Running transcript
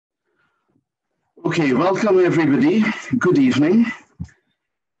Okay, welcome everybody. Good evening.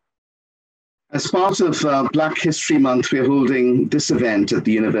 As part of Black History Month, we're holding this event at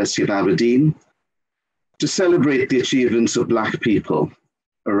the University of Aberdeen to celebrate the achievements of Black people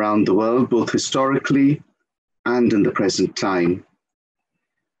around the world, both historically and in the present time.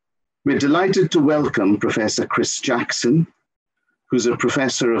 We're delighted to welcome Professor ChristopherJackson, who's a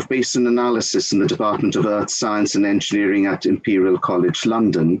Professor of Basin Analysis in the Department of Earth Science and Engineering at Imperial College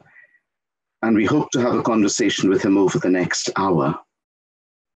London, and we hope to have a conversation with him over the next hour.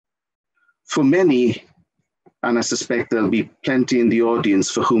 For many, and I suspect there'll be plenty in the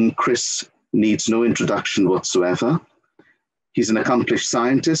audience for whom Chris needs no introduction whatsoever, he's an accomplished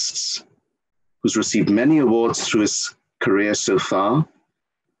scientist who's received many awards through his career so far,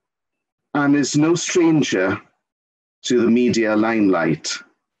 and is no stranger to the media limelight.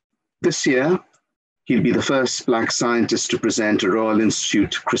 This year, he'll be the first Black scientist to present a Royal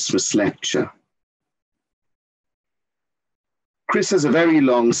Institute Christmas lecture. Chris has a very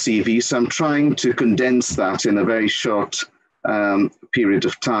long CV, so I'm trying to condense that in a very short period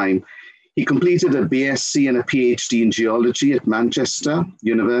of time. He completed a BSc and a PhD in geology at Manchester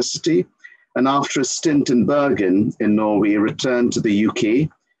University, and after a stint in Bergen in Norway, returned to the UK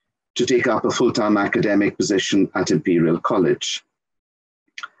to take up a full-time academic position at Imperial College.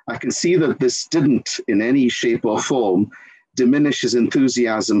 I can see that this didn't, in any shape or form, diminish his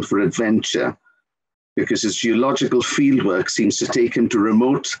enthusiasm for adventure, because his geological fieldwork seems to take him to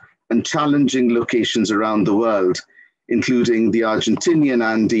remote and challenging locations around the world, including the Argentinian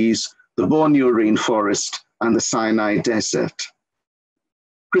Andes, the Borneo rainforest, and the Sinai Desert.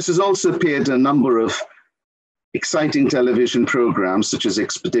 Chris has also appeared in a number of exciting television programs, such as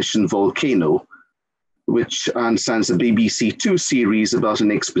Expedition Volcano, which understands a BBC Two series about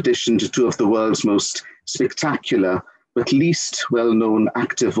an expedition to two of the world's most spectacular but least well-known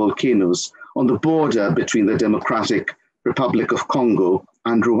active volcanoes on the border between the Democratic Republic of Congo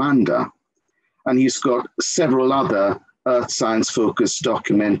and Rwanda. And he's got several other earth science-focused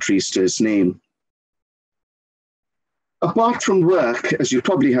documentaries to his name. Apart from work, as you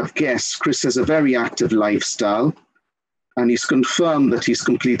probably have guessed, Chris has a very active lifestyle, and he's confirmed that he's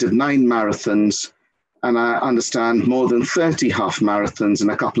completed 9 marathons, and I understand more than 30 half marathons and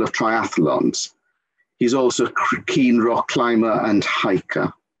a couple of triathlons. He's also a keen rock climber and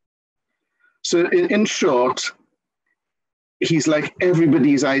hiker. So in short, he's like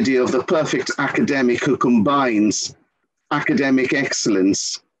everybody's idea of the perfect academic who combines academic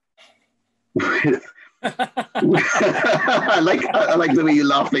excellence with I like the way you're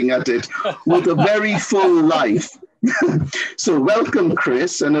laughing at it, with a very full life. So welcome,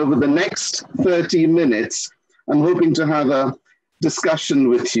 Chris, and over the next 30 minutes, I'm hoping to have a discussion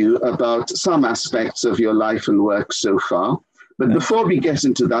with you about some aspects of your life and work so far. But before we get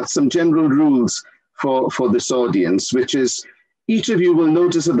into that, some general rules for this audience, which is each of you will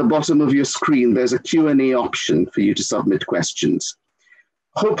notice at the bottom of your screen, there's a Q&A option for you to submit questions.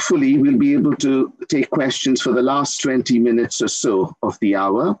 Hopefully, we'll be able to take questions for the last 20 minutes or so of the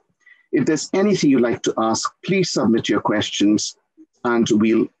hour. If there's anything you'd like to ask, please submit your questions and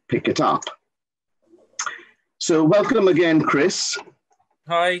we'll pick it up. So welcome again, Chris.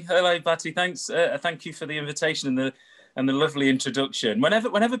 Hi, hello, Batty. Thanks. Thank you for the invitation and the lovely introduction.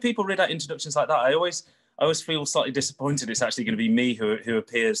 Whenever people read out introductions like that, I always feel slightly disappointed it's actually going to be me who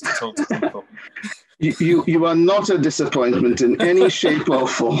appears to talk to people. You are not a disappointment in any shape or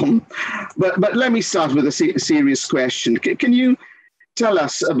form, but let me start with a serious question. Can you tell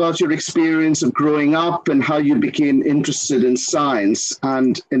us about your experience of growing up and how you became interested in science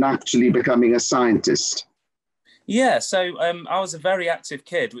and in actually becoming a scientist? Yeah, so I was a very active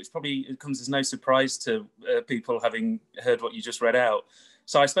kid, which probably comes as no surprise to people having heard what you just read out.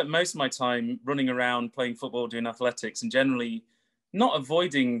 So I spent most of my time running around, playing football, doing athletics, and generally not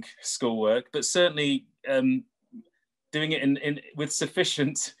avoiding schoolwork, but certainly doing it with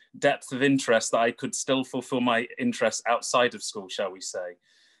sufficient depth of interest that I could still fulfill my interests outside of school, shall we say.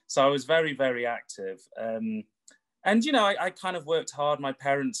 So I was very, very active. And, you know, I kind of worked hard. My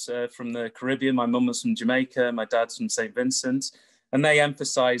parents from the Caribbean, my mum was from Jamaica, my dad's from St. Vincent, and they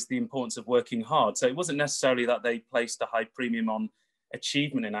emphasized the importance of working hard. So it wasn't necessarily that they placed a high premium on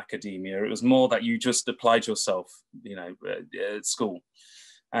achievement in academia. It was more that you just applied yourself, you know, at school.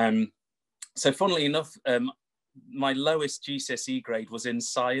 So funnily enough, my lowest GCSE grade was in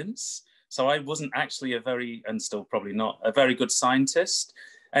science. So I wasn't actually and still probably not, a very good scientist.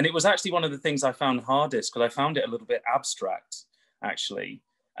 And it was actually one of the things I found hardest because I found it a little bit abstract, actually.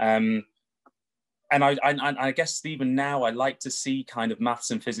 And I guess even now I like to see kind of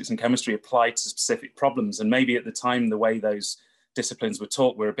maths and physics and chemistry applied to specific problems. And maybe at the time, the way those disciplines were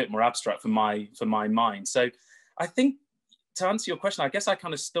taught were a bit more abstract for my mind. So I think, to answer your question, I guess I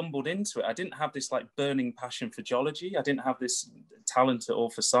kind of stumbled into it. I didn't have this like burning passion for geology. I didn't have this talent at all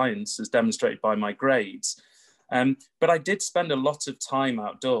for science, as demonstrated by my grades. But I did spend a lot of time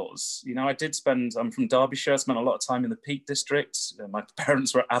outdoors. You know, I'm from Derbyshire. I spent a lot of time in the Peak District. My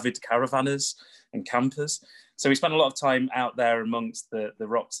parents were avid caravanners and campers. So we spent a lot of time out there amongst the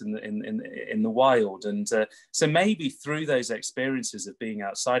rocks in the wild. And so maybe through those experiences of being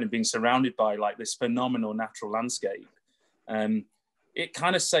outside and being surrounded by like this phenomenal natural landscape, it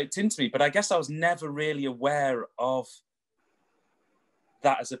kind of soaked into me. But I guess I was never really aware of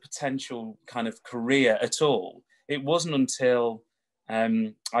that as a potential kind of career at all. It wasn't until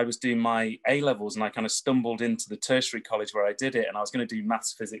I was doing my A-levels and I kind of stumbled into the tertiary college where I did it, and I was going to do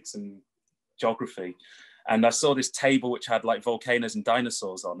maths, physics and geography. And I saw this table which had like volcanoes and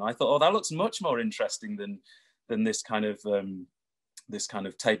dinosaurs on. And I thought, oh, that looks much more interesting than this kind of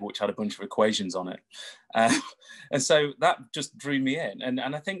table which had a bunch of equations on it. And so that just drew me in. And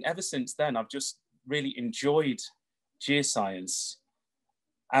I think ever since then, I've just really enjoyed geoscience.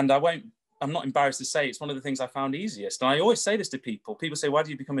 And I'm not embarrassed to say it's one of the things I found easiest. And I always say this to people. People say, why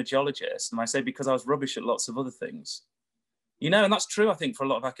do you become a geologist? And I say, because I was rubbish at lots of other things. You know, and that's true, I think, for a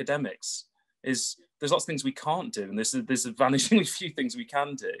lot of academics, is there's lots of things we can't do. And there's vanishingly few things we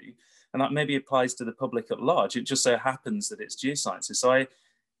can do. And that maybe applies to the public at large. It just so happens that it's geosciences. So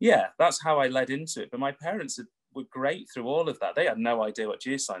that's how I led into it. But my parents were great through all of that. They had no idea what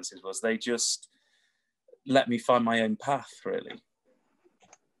geosciences was. They just let me find my own path, really.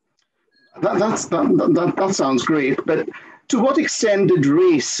 That sounds great, but to what extent did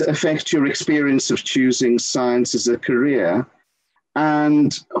race affect your experience of choosing science as a career?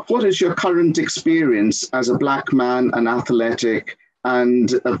 And what is your current experience as a Black man, an athletic,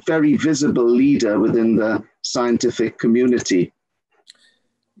 and a very visible leader within the scientific community?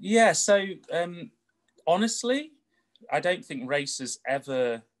 Yeah, so honestly, I don't think race has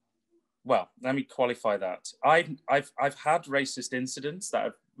ever... Well, let me qualify that. I've had racist incidents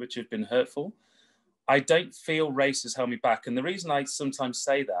which have been hurtful. I don't feel race has held me back. And the reason I sometimes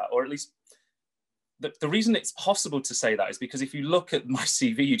say that, or at least the reason it's possible to say that, is because if you look at my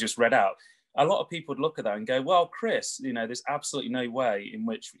CV you just read out, a lot of people would look at that and go, well, Chris, you know, there's absolutely no way in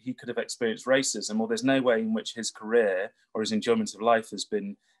which he could have experienced racism, or there's no way in which his career or his enjoyment of life has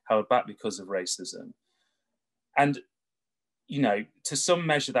been held back because of racism. And you know, to some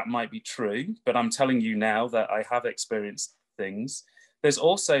measure that might be true, but I'm telling you now that I have experienced things. There's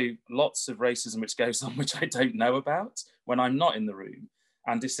also lots of racism which goes on which I don't know about when I'm not in the room,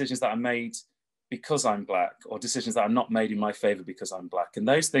 and decisions that are made because I'm Black, or decisions that are not made in my favor because I'm Black. And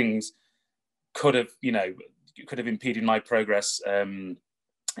those things could have impeded my progress, and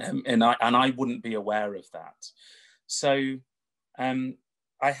I wouldn't be aware of that. So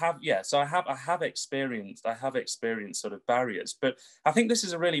I have experienced sort of barriers, but I think this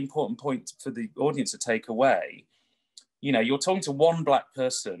is a really important point for the audience to take away. You know, you're talking to one Black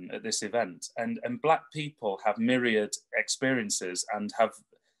person at this event, and Black people have myriad experiences and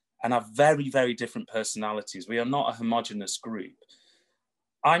have very, very different personalities. We are not a homogenous group.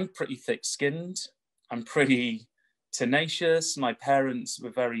 I'm pretty thick-skinned. I'm pretty tenacious. My parents were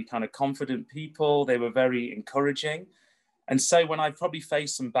very kind of confident people. They were very encouraging. And so when I've probably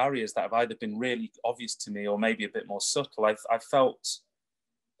faced some barriers that have either been really obvious to me or maybe a bit more subtle, I felt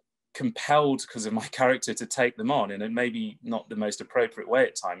compelled because of my character to take them on, and it maybe not the most appropriate way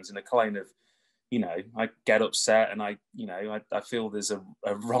at times, in a kind of, you know, I get upset and I feel there's a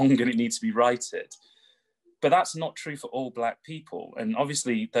wrong and it needs to be righted. But that's not true for all Black people. And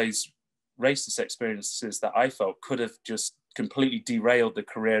obviously those racist experiences that I felt could have just completely derailed the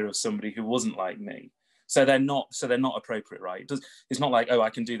career of somebody who wasn't like me. So they're not appropriate, right? It's not like, oh, I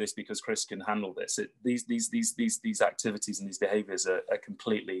can do this because Chris can handle this. These activities and these behaviors are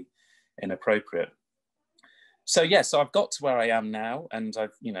completely inappropriate. So so I've got to where I am now, and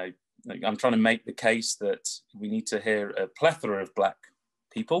I'm trying to make the case that we need to hear a plethora of Black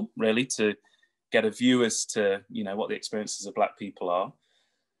people, really, to get a view as to, you know, what the experiences of Black people are.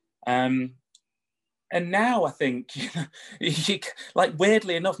 And now I think, like,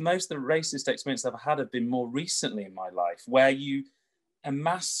 weirdly enough, most of the racist experiences I've had have been more recently in my life, where you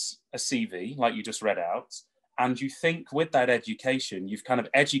amass a CV, like you just read out, and you think with that education, you've kind of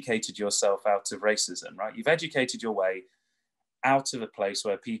educated yourself out of racism, right? You've educated your way out of a place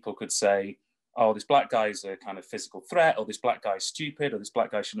where people could say, oh, this Black guy's a kind of physical threat, or this Black guy's stupid, or this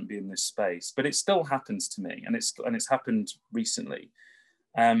Black guy shouldn't be in this space. But it still happens to me, and it's happened recently.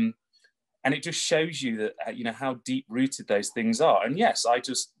 And it just shows you that, you know, how deep rooted those things are. And yes, I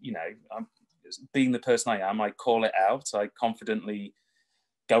just, you know, being the person I am, I call it out. I confidently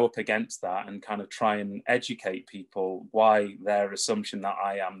go up against that and kind of try and educate people why their assumption that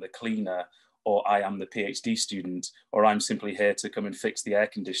I am the cleaner, or I am the PhD student, or I'm simply here to come and fix the air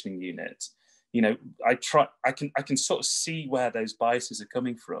conditioning unit. You know, I can sort of see where those biases are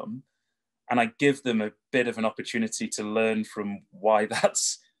coming from, and I give them a bit of an opportunity to learn from why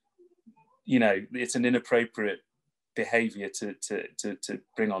that's, you know, it's an inappropriate behavior to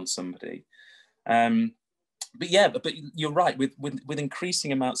bring on somebody. But yeah, but you're right, with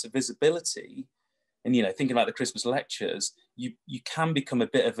increasing amounts of visibility, and, you know, thinking about the Christmas lectures, you can become a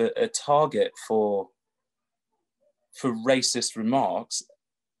bit of a target for racist remarks.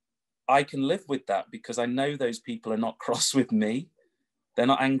 I can live with that because I know those people are not cross with me. They're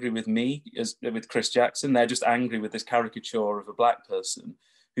not angry with me as with Chris Jackson. They're just angry with this caricature of a black person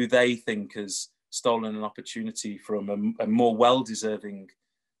who they think has stolen an opportunity from a more well-deserving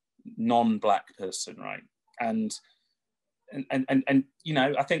non-black person, right? And you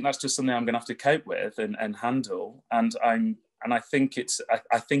know, I think that's just something I'm going to have to cope with and handle. And I think it's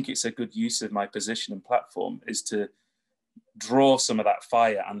a good use of my position and platform is to draw some of that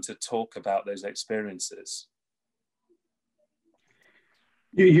fire and to talk about those experiences.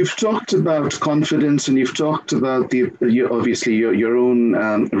 You've talked about confidence, and you've talked about obviously your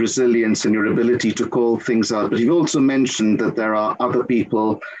own resilience and your ability to call things out. But you've also mentioned that there are other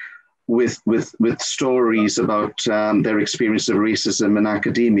people with stories about their experience of racism in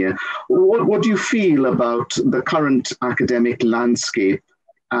academia. What do you feel about the current academic landscape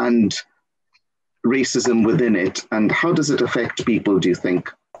and racism within it, and how does it affect people, do you think?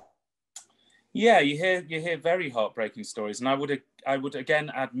 Yeah, you hear very heartbreaking stories, and I would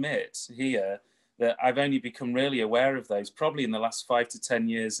again admit here that I've only become really aware of those probably in the last 5 to 10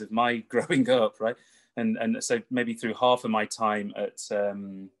 years of my growing up, right? And so maybe through half of my time at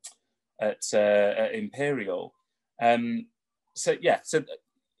Imperial. So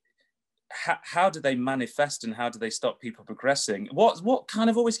how do they manifest, and how do they stop people progressing? What kind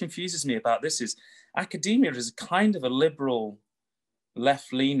of always confuses me about this is academia is kind of a liberal,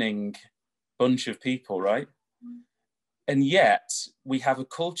 left-leaning bunch of people, right? And yet we have a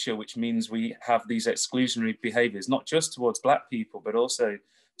culture which means we have these exclusionary behaviors, not just towards black people, but also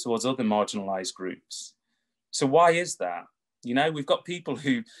towards other marginalized groups. So why is that? You know, we've got people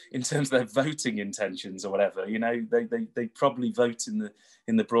who, in terms of their voting intentions or whatever, you know, they probably vote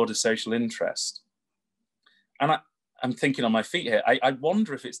in the broader social interest. And I'm thinking on my feet here, I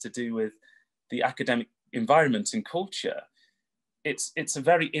wonder if it's to do with the academic environment and culture. It's a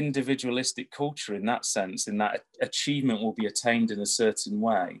very individualistic culture in that sense, in that achievement will be attained in a certain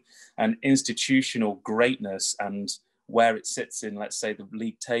way, and institutional greatness and where it sits in, let's say, the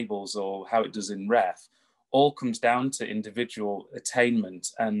league tables or how it does in ref, all comes down to individual attainment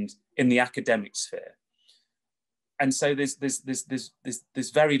and in the academic sphere. And so there's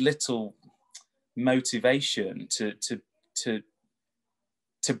very little motivation to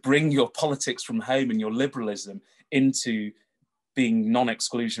bring your politics from home and your liberalism into being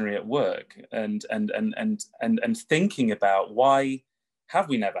non-exclusionary at work, and thinking about why have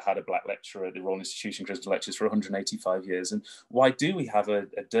we never had a black lecturer at the Royal Institution Christmas Lectures for 185 years, and why do we have a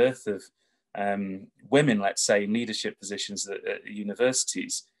dearth of women, let's say, in leadership positions at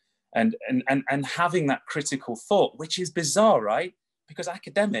universities, and having that critical thought, which is bizarre, right? Because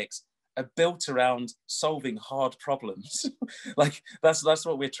academics are built around solving hard problems. Like that's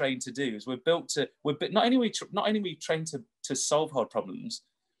what we're trained to do. Is not only we trained to solve hard problems,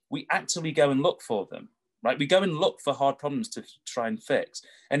 we actively go and look for them, right? We go and look for hard problems to try and fix.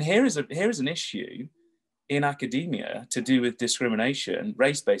 And here is an issue in academia to do with discrimination,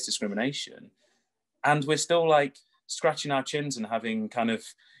 race-based discrimination, and we're still like scratching our chins and having kind of,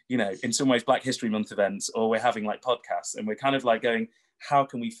 you know, in some ways Black History Month events, or we're having like podcasts, and we're kind of like going, how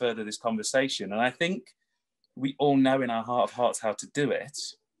can we further this conversation? And I think we all know in our heart of hearts how to do it.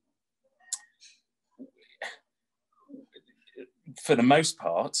 For the most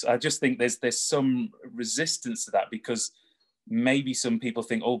part, I just think there's some resistance to that, because maybe some people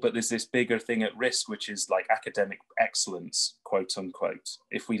think, oh, but there's this bigger thing at risk, which is like academic excellence, quote unquote,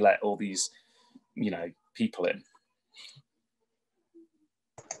 if we let all these, you know, people in.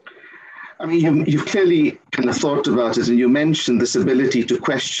 I mean, you've clearly kind of thought about it, and you mentioned this ability to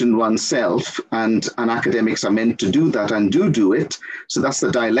question oneself, and academics are meant to do that and do it. So that's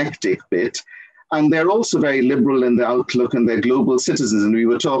the dialectic bit. And they're also very liberal in their outlook, and they're global citizens. And we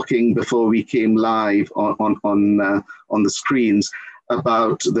were talking before we came live on the screens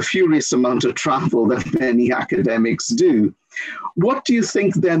about the furious amount of travel that many academics do. What do you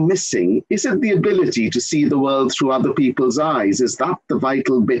think they're missing? Is it the ability to see the world through other people's eyes? Is that the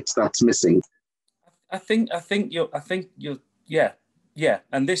vital bit that's missing? you're, yeah, yeah.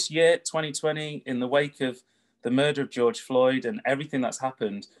 And this year, 2020, in the wake of the murder of George Floyd and everything that's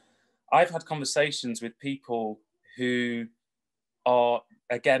happened, I've had conversations with people who are,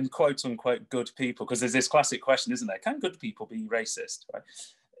 again, quote unquote, good people, because there's this classic question, isn't there? Can good people be racist? Right?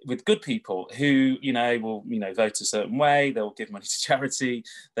 With good people who, will, vote a certain way, they'll give money to charity,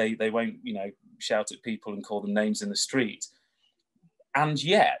 they won't, shout at people and call them names in the street. And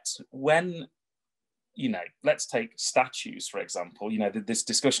yet, when, let's take statues, for example, this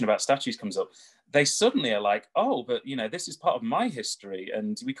discussion about statues comes up, they suddenly are like, oh, but, this is part of my history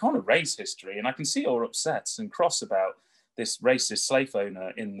and we can't erase history. And I can see you're upset and cross about this racist slave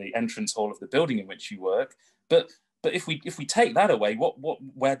owner in the entrance hall of the building in which you work. But if we take that away,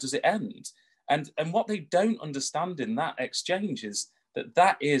 where does it end? And what they don't understand in that exchange is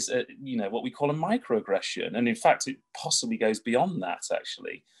that is what we call a microaggression, and in fact it possibly goes beyond that,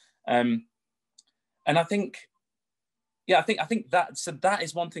 actually. And I think that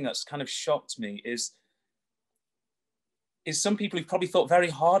is one thing that's kind of shocked me is some people who've probably thought very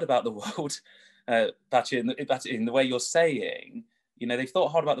hard about the world, Batchy, in the way you're saying, they've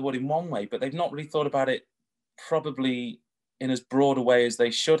thought hard about the world in one way, but they've not really thought about it probably in as broad a way as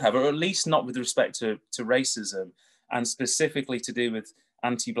they should have, or at least not with respect to racism, and specifically to do with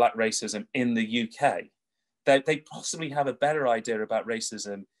anti-Black racism in the UK. They possibly have a better idea about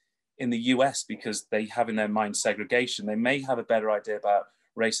racism in the US because they have in their mind segregation. They may have a better idea about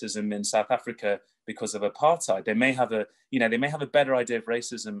racism in South Africa because of apartheid. They may have a better idea of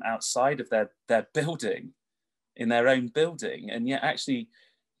racism outside of their building, in their own building, and yet actually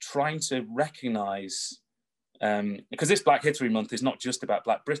trying to recognize, because this Black History Month is not just about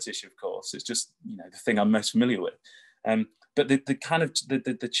Black British, of course. It's just the thing I'm most familiar with. But the kind of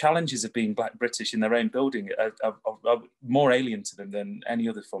the challenges of being Black British in their own building are more alien to them than any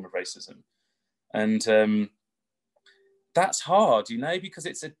other form of racism, and that's hard, because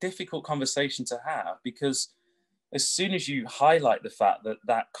it's a difficult conversation to have. Because as soon as you highlight the fact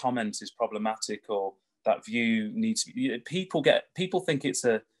that comment is problematic or that view needs to be, people think it's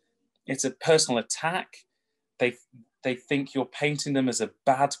a personal attack. They think you're painting them as a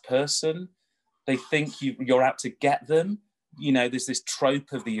bad person. They think you're out to get them. There's this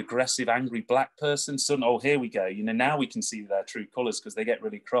trope of the aggressive, angry Black person. Oh, here we go. Now we can see their true colours because they get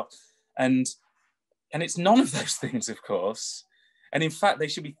really cross. And it's none of those things, of course. And in fact, they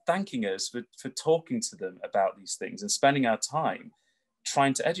should be thanking us for talking to them about these things and spending our time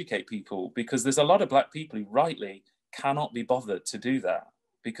trying to educate people, because there's a lot of Black people who rightly cannot be bothered to do that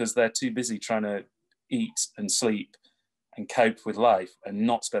because they're too busy trying to eat and sleep and cope with life and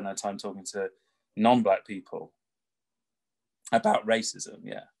not spend their time talking to non-Black people about racism.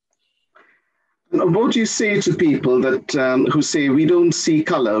 Yeah. What do you say to people that who say we don't see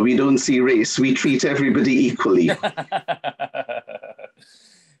color, we don't see race, we treat everybody equally?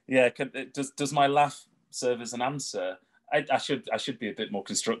 Yeah. Does my laugh serve as an answer? I should be a bit more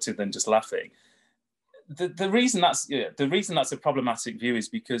constructive than just laughing. The reason that's a problematic view is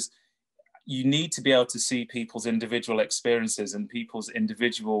because you need to be able to see people's individual experiences and people's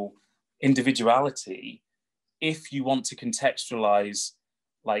individuality if you want to contextualize,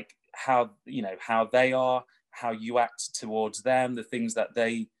 like, how they are, how you act towards them, the things that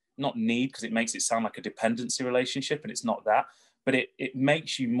they not need, because it makes it sound like a dependency relationship, and it's not that, but it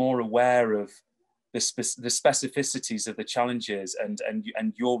makes you more aware of the specificities of the challenges and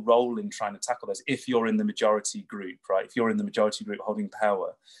your role in trying to tackle those. If you're in the majority group, right? If you're in the majority group holding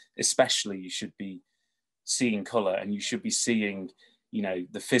power, especially, you should be seeing color, and you should be seeing,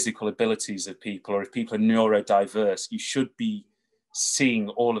 the physical abilities of people, or if people are neurodiverse, you should be seeing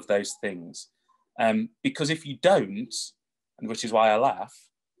all of those things. Because if you don't, and which is why I laugh,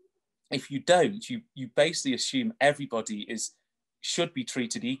 if you don't, you basically assume everybody should be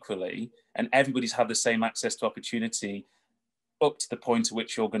treated equally and everybody's had the same access to opportunity up to the point at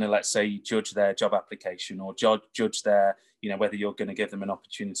which you're going to, let's say, judge their job application or judge their, whether you're going to give them an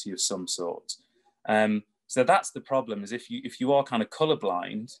opportunity of some sort. So that's the problem, is if you are kind of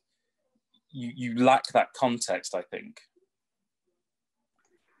colorblind, you lack that context, I think.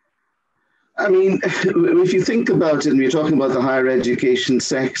 I mean, if you think about it, and we're talking about the higher education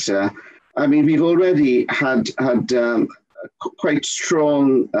sector, I mean, we've already had quite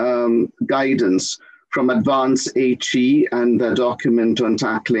strong guidance from Advance HE and the document on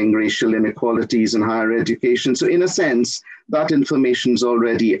tackling racial inequalities in higher education. So in a sense, that information is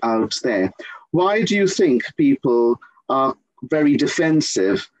already out there. Why do you think people are very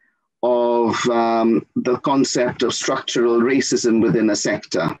defensive of the concept of structural racism within a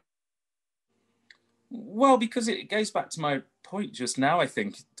sector? Well, because it goes back to my point just now, I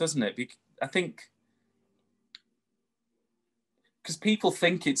think, doesn't it? I think because people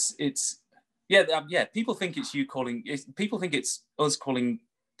think people think it's you calling, people think it's us calling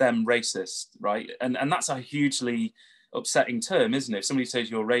them racist, right? And that's a hugely upsetting term, isn't it? If somebody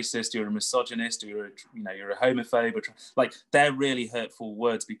says you're racist, you're a misogynist, or you're a homophobe, or like, they're really hurtful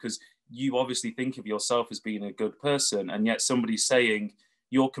words, because you obviously think of yourself as being a good person, and yet somebody's saying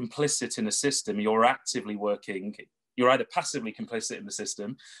you're complicit in a system, you're actively working, you're either passively complicit in the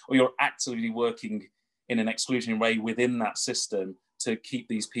system, or you're actively working in an exclusionary way within that system to keep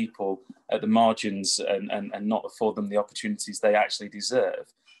these people at the margins and not afford them the opportunities they actually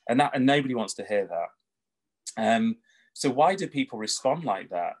deserve. And nobody wants to hear that. So why do people respond like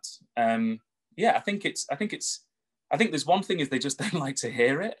that? I think there's one thing is they just don't like to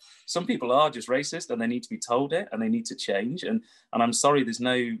hear it. Some people are just racist and they need to be told it and they need to change. And I'm sorry, there's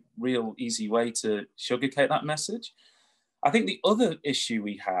no real easy way to sugarcoat that message. I think the other issue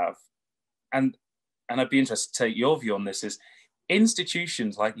we have, and I'd be interested to take your view on this, is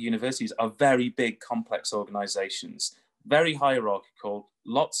institutions like universities are very big, complex organizations, very hierarchical,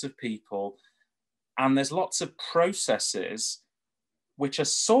 lots of people, and there's lots of processes which are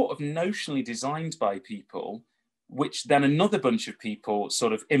sort of notionally designed by people, which then another bunch of people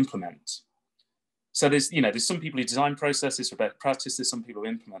sort of implement. So there's some people who design processes for better practice, there's some people who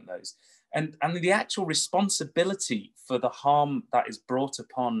implement those. And the actual responsibility for the harm that is brought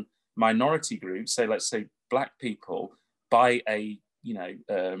upon minority groups, so let's say Black people, by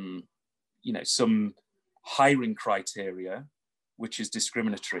some hiring criteria, which is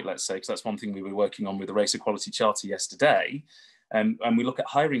discriminatory, let's say, because that's one thing we were working on with the Race Equality Charter yesterday, and we look at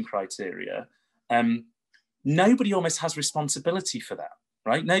hiring criteria, nobody almost has responsibility for that,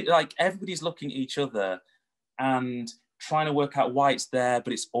 right? No, like, everybody's looking at each other and trying to work out why it's there,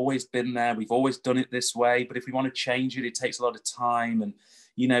 but it's always been there. We've always done it this way, but if we want to change it, it takes a lot of time, and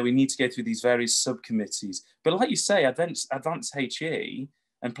we need to go through these various subcommittees. But like you say, advanced HE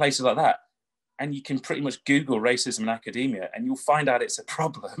and places like that, and you can pretty much Google racism in academia and you'll find out it's a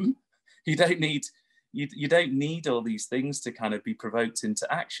problem. You don't need all these things to kind of be provoked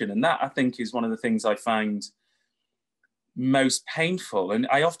into action. And that, I think, is one of the things I find most painful. And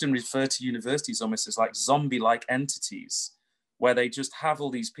I often refer to universities almost as like zombie-like entities, where they just have all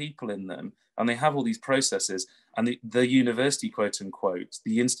these people in them and they have all these processes, and the university, quote unquote,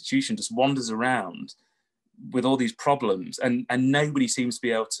 the institution just wanders around with all these problems, and nobody seems to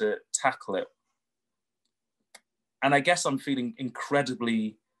be able to tackle it. And I guess I'm feeling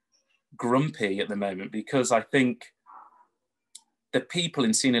incredibly grumpy at the moment, because I think the people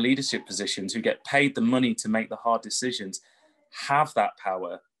in senior leadership positions who get paid the money to make the hard decisions have that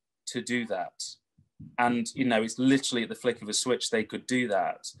power to do that. And, it's literally at the flick of a switch they could do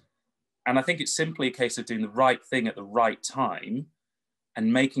that. And I think it's simply a case of doing the right thing at the right time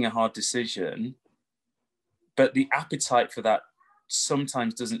and making a hard decision. But the appetite for that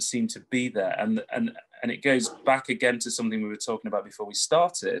sometimes doesn't seem to be there. And it goes back again to something we were talking about before we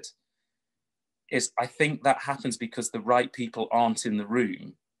started, is I think that happens because the right people aren't in the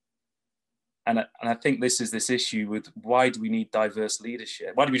room. And I think this is this issue with, why do we need diverse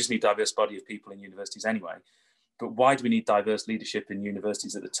leadership? Why do we just need a diverse body of people in universities anyway? But why do we need diverse leadership in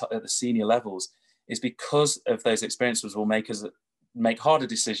universities at the senior levels? Is because of those experiences will make us make harder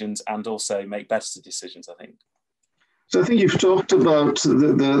decisions and also make better decisions, I think. So I think you've talked about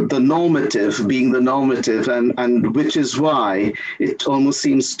the normative being the normative, and which is why it almost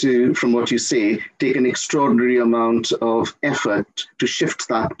seems to, from what you say, take an extraordinary amount of effort to shift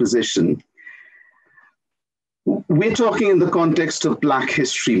that position. We're talking in the context of Black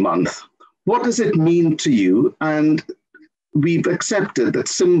History Month. What does it mean to you? And we've accepted that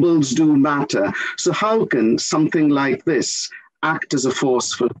symbols do matter. So how can something like this act as a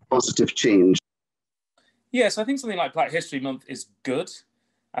force for positive change? Yes, I think something like Black History Month is good.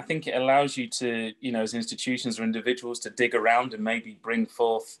 I think it allows you to, as institutions or individuals, to dig around and maybe bring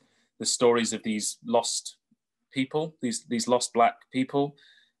forth the stories of these lost people, these lost Black people.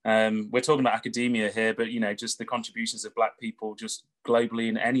 We're talking about academia here, but, just the contributions of Black people just globally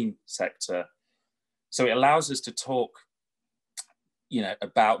in any sector. So it allows us to talk,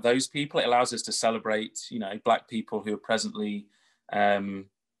 about those people. It allows us to celebrate, Black people who are presently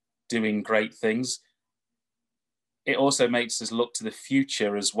doing great things. It also makes us look to the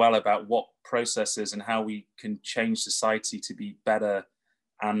future as well, about what processes and how we can change society to be better,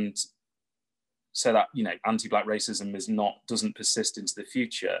 and so that, anti-Black racism doesn't persist into the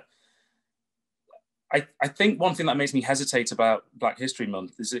future. I think one thing that makes me hesitate about Black History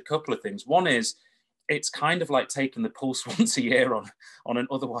Month is a couple of things. One is, it's kind of like taking the pulse once a year on an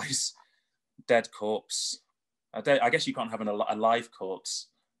otherwise dead corpse. I guess you can't have a live corpse,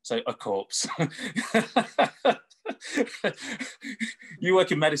 so a corpse. You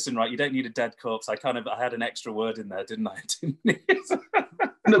work in medicine, right? You don't need a dead corpse. I had an extra word in there, didn't I?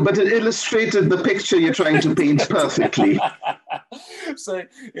 No, but it illustrated the picture you're trying to paint perfectly. So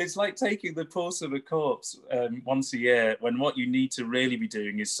it's like taking the pulse of a corpse once a year, when what you need to really be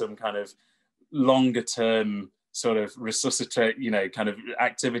doing is some kind of longer term sort of resuscitate, kind of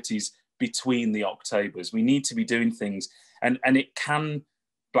activities between the Octobers. We need to be doing things, and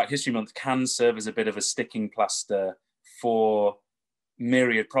Black History Month can serve as a bit of a sticking plaster for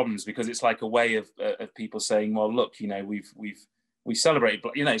myriad problems, because it's like a way of people saying, well, look, we celebrate,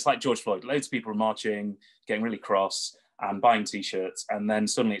 it's like George Floyd. Loads of people are marching, getting really cross and buying T-shirts, and then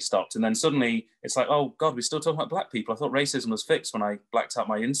suddenly it stopped. And then suddenly it's like, oh God, we're still talking about Black people. I thought racism was fixed when I blacked out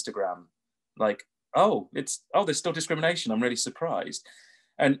my Instagram. Like, there's still discrimination. I'm really surprised.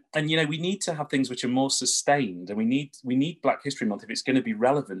 And we need to have things which are more sustained, and we need Black History Month, if it's going to be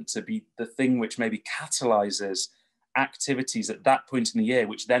relevant, to be the thing which maybe catalyzes activities at that point in the year,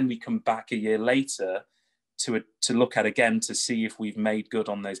 which then we come back a year later to look at again to see if we've made good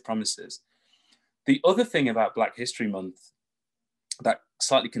on those promises. The other thing about Black History Month that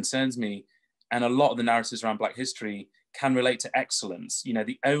slightly concerns me, and a lot of the narratives around Black history can relate to excellence.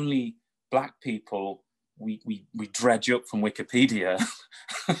 The only Black people we dredge up from Wikipedia,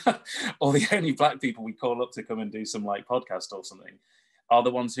 or the only Black people we call up to come and do some like podcast or something, are the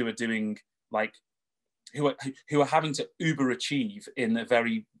ones who are doing who are having to uber achieve in a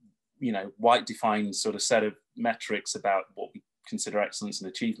very white defined sort of set of metrics about what we consider excellence and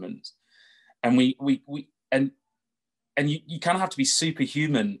achievement. And you kind of have to be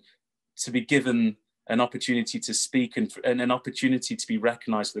superhuman to be given an opportunity to speak and an opportunity to be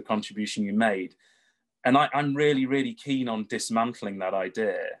recognized for the contribution you made. And I'm really, really keen on dismantling that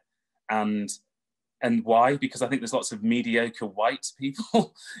idea. And why? Because I think there's lots of mediocre white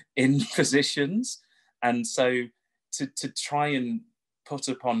people in positions. And so to try and put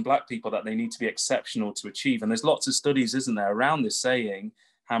upon Black people that they need to be exceptional to achieve. And there's lots of studies, isn't there, around this, saying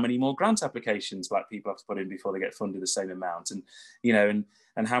how many more grant applications Black people have to put in before they get funded the same amount, and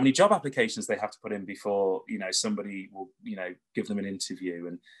and how many job applications they have to put in before somebody will give them an interview.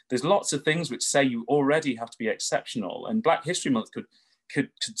 And there's lots of things which say you already have to be exceptional, and Black History Month could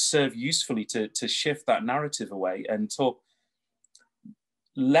serve usefully to shift that narrative away and talk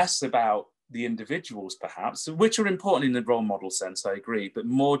less about the individuals, perhaps, which are important in the role model sense, I agree, but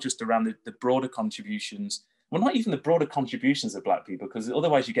more just around the broader contributions. Well, not even the broader contributions of Black people, because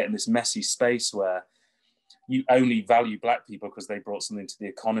otherwise you get in this messy space where you only value Black people because they brought something to the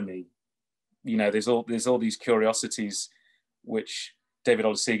economy. There's all these curiosities which David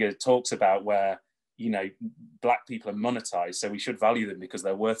Olusoga talks about, where Black people are monetized, so we should value them because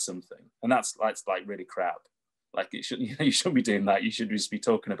they're worth something, and that's like really crap. Like, it shouldn't, you shouldn't be doing that. You should just be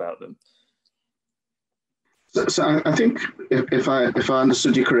talking about them. So I think if I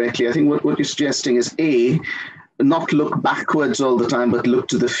understood you correctly, I think what you're suggesting is not look backwards all the time, but look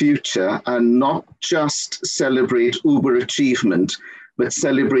to the future, and not just celebrate uber achievement, but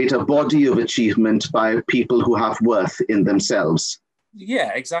celebrate a body of achievement by people who have worth in themselves.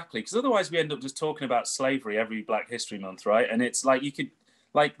 Yeah, exactly. Because otherwise we end up just talking about slavery every Black History Month, right? And it's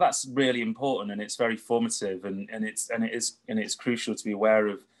like that's really important, and it's very formative, and it's crucial to be aware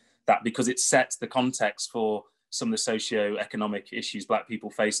of that, because it sets the context for some of the socio-economic issues Black people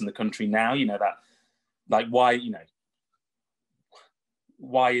face in the country now.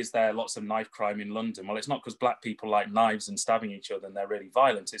 Why is there lots of knife crime in London? Well, it's not because Black people like knives and stabbing each other and they're really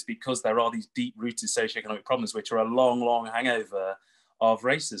violent. It's because there are these deep-rooted socio-economic problems which are a long, long hangover of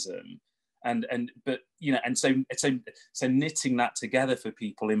racism. So knitting that together for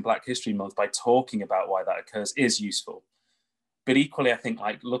people in Black History Month by talking about why that occurs is useful. But equally, I think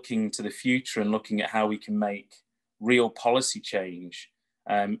looking to the future and looking at how we can make real policy change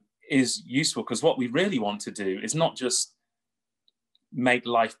is useful, because what we really want to do is not just make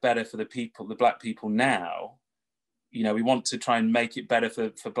life better for the Black people now. We want to try and make it better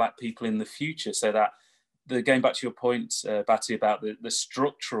for Black people in the future, so that going back to your point, Batty, about the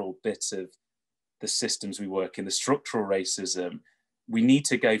structural bit of the systems we work in, the structural racism, we need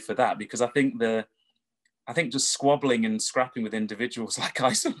to go for that, because I think just squabbling and scrapping with individuals, like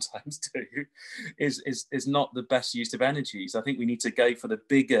I sometimes do, is not the best use of energies. I think we need to go for the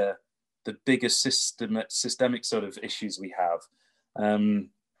bigger systemic sort of issues we have,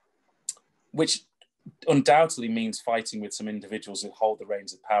 which undoubtedly means fighting with some individuals who hold the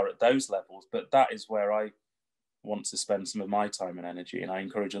reins of power at those levels. But that is where I want to spend some of my time and energy, and I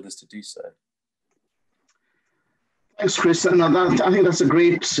encourage others to do so. Thanks, Chris. And I think that's a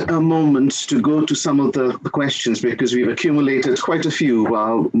great moment to go to some of the questions, because we've accumulated quite a few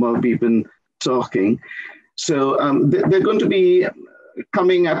while we've been talking. So they're going to be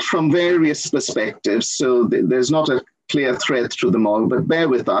coming at from various perspectives. So there's not a clear thread through them all, but bear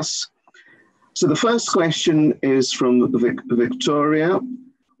with us. So the first question is from Victoria.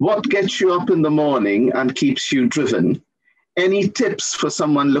 What gets you up in the morning and keeps you driven? Any tips for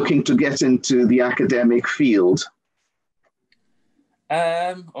someone looking to get into the academic field?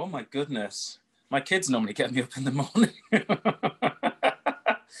 Oh my goodness. My kids normally get me up in the morning.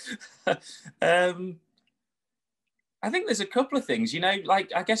 I think there's a couple of things,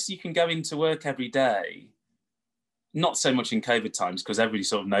 like I guess you can go into work every day, not so much in COVID times because everybody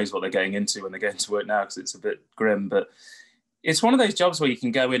sort of knows what they're getting into when they get into work now because it's a bit grim, but it's one of those jobs where you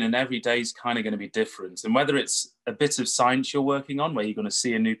can go in and every day is kind of going to be different. And whether it's a bit of science you're working on where you're going to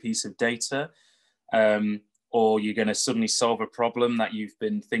see a new piece of data, or you're going to suddenly solve a problem that you've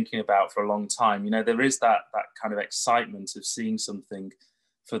been thinking about for a long time, there is that kind of excitement of seeing something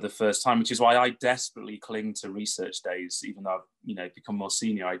for the first time, which is why I desperately cling to research days. Even though I've become more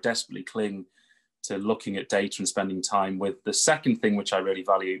senior, I desperately cling to looking at data and spending time with. The second thing which I really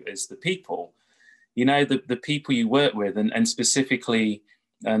value is the people. The people you work with, and specifically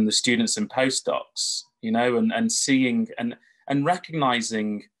the students and postdocs, and seeing and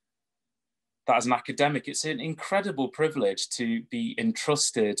recognizing that as an academic, it's an incredible privilege to be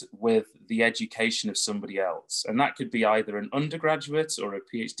entrusted with the education of somebody else. And that could be either an undergraduate or a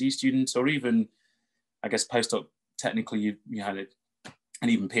PhD student, or even, I guess, postdoc, technically you had it, and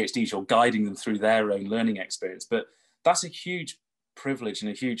even PhDs, you're guiding them through their own learning experience. But that's a huge privilege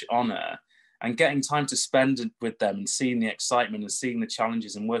and a huge honor. And getting time to spend with them and seeing the excitement and seeing the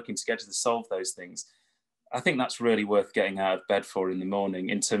challenges and working together to solve those things, I think that's really worth getting out of bed for in the morning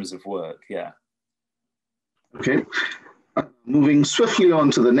in terms of work, yeah. Okay. Moving swiftly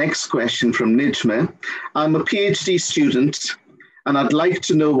on to the next question from Nijme. I'm a PhD student and I'd like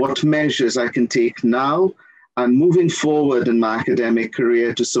to know what measures I can take now and moving forward in my academic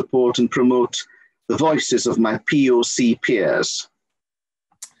career to support and promote the voices of my POC peers.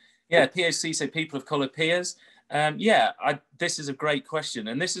 Yeah, POC, so people of colour peers. This is a great question.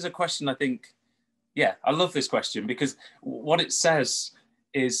 And this is a question I think, I love this question because what it says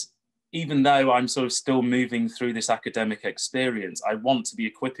is, even though I'm sort of still moving through this academic experience, I want to be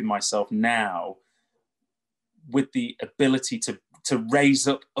equipping myself now with the ability to raise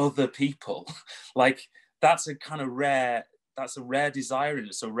up other people. Like that's a rare desire and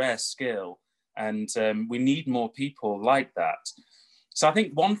it's a rare skill. And we need more people like that. So I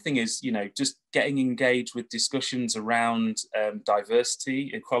think one thing is, just getting engaged with discussions around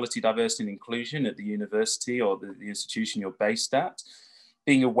diversity, equality, diversity and inclusion at the university or the institution you're based at,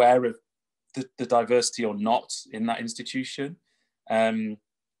 being aware of the diversity or not in that institution,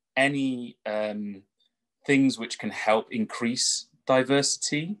 any things which can help increase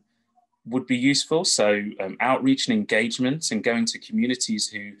diversity would be useful. So outreach and engagement and going to communities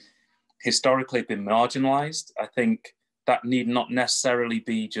who historically have been marginalized. I think that need not necessarily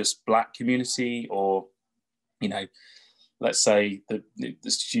be just Black community or, let's say,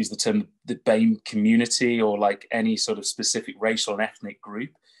 let's use the term, the BAME community or like any sort of specific racial and ethnic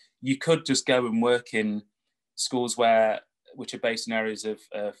group. You could just go and work in schools which are based in areas of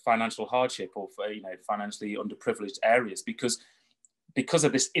financial hardship or financially underprivileged areas because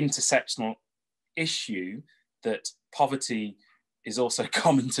of this intersectional issue that poverty is also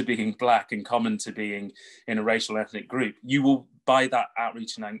common to being Black and common to being in a racial and ethnic group. You will, by that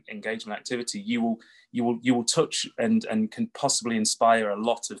outreach and engagement activity, you will touch and can possibly inspire a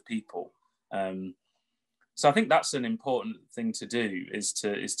lot of people. So I think that's an important thing to do is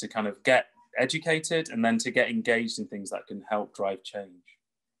to kind of get educated and then to get engaged in things that can help drive change.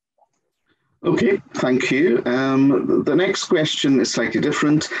 Okay, thank you. The next question is slightly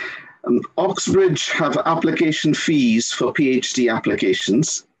different. Oxbridge have application fees for PhD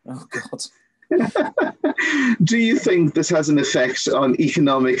applications. Oh, God. Do you think this has an effect on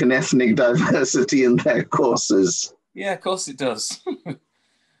economic and ethnic diversity in their courses? Yeah, of course it does.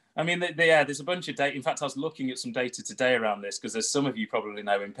 I mean, there's a bunch of data. In fact, I was looking at some data today around this because as some of you probably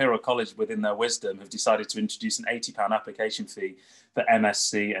know, Imperial College, within their wisdom, have decided to introduce an £80 application fee for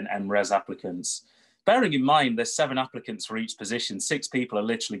MSc and MRes applicants. Bearing in mind there's 7 applicants for each position, 6 people are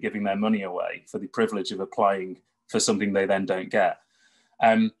literally giving their money away for the privilege of applying for something they then don't get.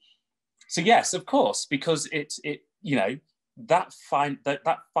 So yes, of course, because that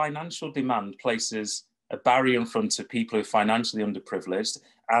financial demand places a barrier in front of people who are financially underprivileged,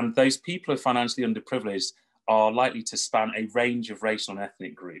 and those people who are financially underprivileged are likely to span a range of racial and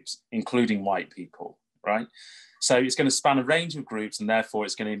ethnic groups, including white people, right? So it's going to span a range of groups, and therefore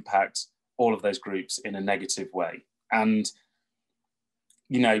it's going to impact all of those groups in a negative way. And,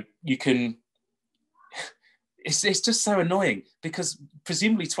 you can, it's just so annoying, because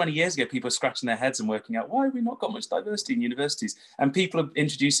presumably 20 years ago, people are scratching their heads and working out, why have we not got much diversity in universities? And people are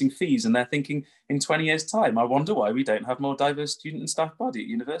introducing fees, and they're thinking, in 20 years' time, I wonder why we don't have more diverse student and staff body at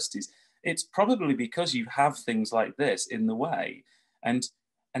universities. It's probably because you have things like this in the way. And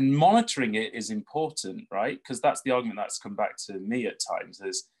monitoring it is important, right? Because that's the argument that's come back to me at times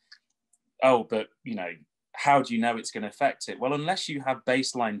is, oh, but, you know, how do you know it's going to affect it? Well, unless you have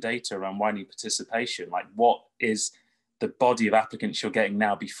baseline data around widening participation, like what is the body of applicants you're getting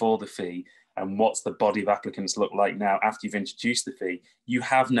now before the fee, and what's the body of applicants look like now after you've introduced the fee, you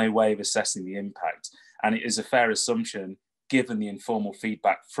have no way of assessing the impact. And it is a fair assumption, given the informal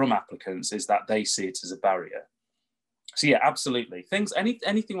feedback from applicants, is that they see it as a barrier. So yeah, absolutely.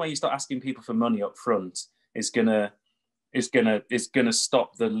 Anything where you start asking people for money up front is gonna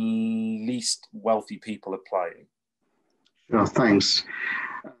stop the least wealthy people applying. Sure, thanks.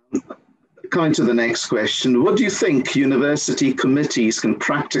 Coming to the next question, what do you think university committees can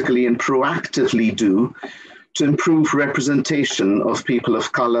practically and proactively do to improve representation of people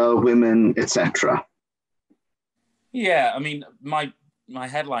of colour, women, etc.? Yeah, I mean, my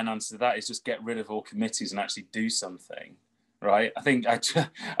headline answer to that is just get rid of all committees and actually do something, right? I think I'm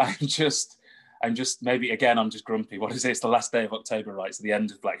just maybe, again, I'm just grumpy. What is it? It's the last day of October, right? It's the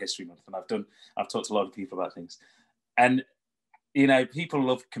end of Black History Month, and I've talked to a lot of people about things. And, you know, people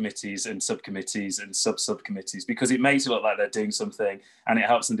love committees and subcommittees and subcommittees because it makes it look like they're doing something, and it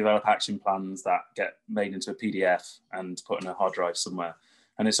helps them develop action plans that get made into a PDF and put in a hard drive somewhere.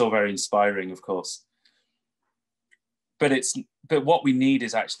 And it's all very inspiring, of course. But what we need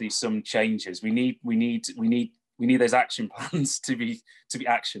is actually some changes. We need those action plans to be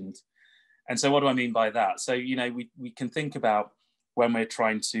actioned. And so what do I mean by that? So, you know, we can think about when we're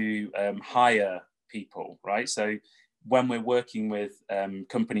trying to hire people, right? So when we're working with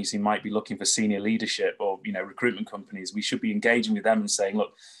companies who might be looking for senior leadership, or, you know, recruitment companies, we should be engaging with them and saying,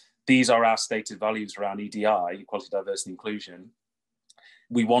 look, these are our stated values around EDI, equality, diversity, inclusion.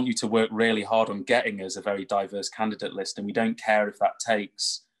 We want you to work really hard on getting us a very diverse candidate list, and we don't care if that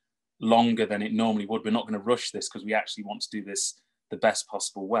takes longer than it normally would. We're not going to rush this because we actually want to do this the best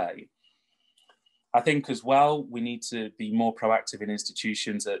possible way. I think as well, we need to be more proactive in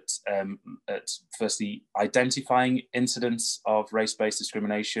institutions at firstly identifying incidents of race-based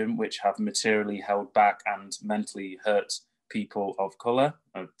discrimination which have materially held back and mentally hurt people of colour,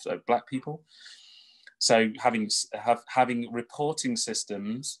 of Black people. So having reporting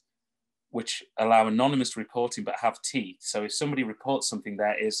systems which allow anonymous reporting but have teeth. So if somebody reports something,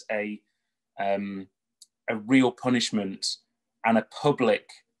 there is a real punishment and a public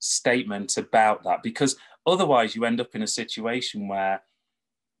statement about that, because otherwise you end up in a situation where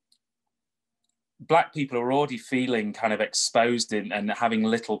Black people are already feeling kind of exposed and having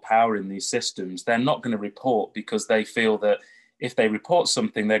little power in these systems. They're not going to report because they feel that if they report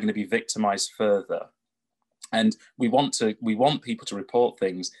something, they're going to be victimized further. And we want people to report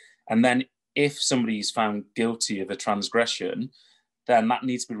things. And then if somebody is found guilty of a transgression, then that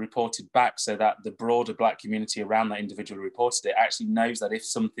needs to be reported back so that the broader Black community around that individual who reported it actually knows that if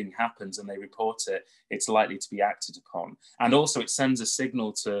something happens and they report it, it's likely to be acted upon. And also it sends a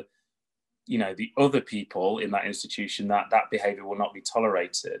signal to, you know, the other people in that institution that that behavior will not be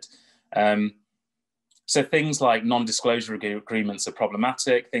tolerated. So things like non-disclosure agreements are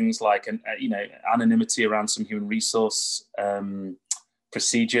problematic. Things like, you know, anonymity around some human resource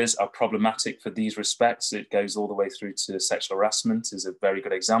procedures are problematic for these respects. It goes all the way through to sexual harassment is a very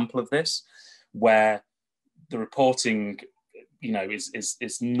good example of this, where the reporting, you know,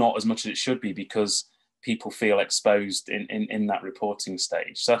 is not as much as it should be because people feel exposed in that reporting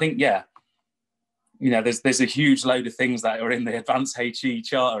stage. So I think, yeah, you know, there's a huge load of things that are in the Advanced HE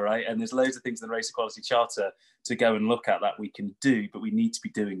Charter, right? And there's loads of things in the Race Equality Charter to go and look at that we can do, but we need to be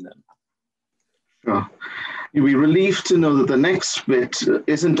doing them. Sure. You'll be relieved to know that the next bit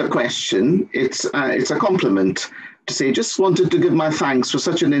isn't a question, it's a compliment to say, just wanted to give my thanks for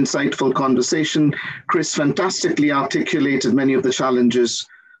such an insightful conversation. Chris fantastically articulated many of the challenges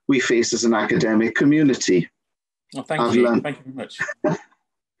we face as an academic community. Well, thank you. Thank you very much.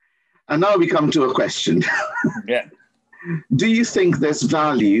 And now we come to a question. Yeah. Do you think there's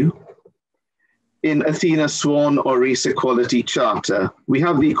value in Athena Swan or Race Equality Charter? We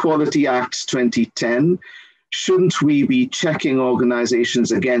have the Equality Act 2010. Shouldn't we be checking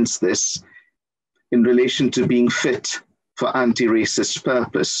organizations against this in relation to being fit for anti-racist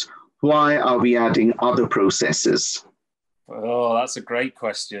purpose? Why are we adding other processes? Oh, that's a great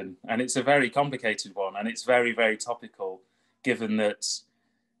question. And it's a very complicated one. And it's very, very topical, given that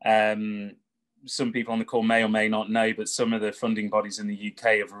some people on the call may or may not know, but some of the funding bodies in the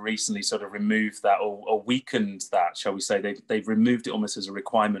UK have recently sort of removed that or weakened that, shall we say. They've removed it almost as a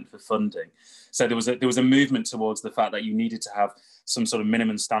requirement for funding. So there was a movement towards the fact that you needed to have some sort of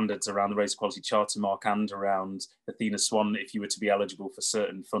minimum standards around the Race Equality Charter Mark and around Athena Swan if you were to be eligible for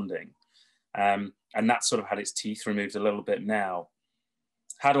certain funding. And that sort of had its teeth removed a little bit now.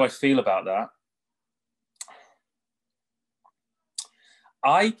 How do I feel about that?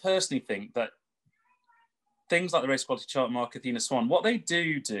 I personally think that things like the Race Equality Charter Mark, Athena Swan, what they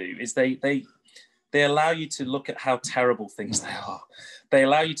do is they allow you to look at how terrible things they are. They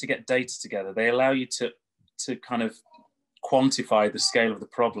allow you to get data together. They allow you to kind of quantify the scale of the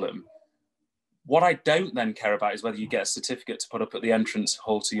problem. What I don't then care about is whether you get a certificate to put up at the entrance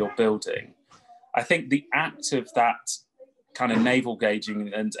hall to your building. I think the act of that kind of navel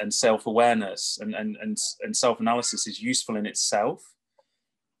gauging and self-awareness and self-analysis is useful in itself.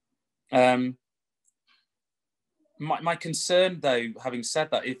 My concern, though, having said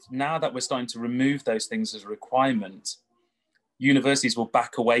that, if now that we're starting to remove those things as a requirement, universities will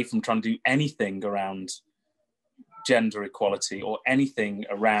back away from trying to do anything around gender equality or anything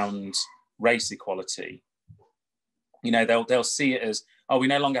around race equality. You know, they'll see it as, oh, we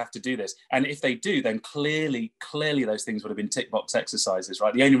no longer have to do this. And if they do, then clearly those things would have been tick box exercises,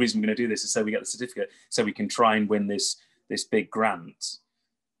 right? The only reason we're going to do this is so we get the certificate, so we can try and win this big grant.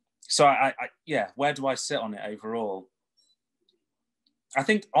 So yeah, where do I sit on it overall? I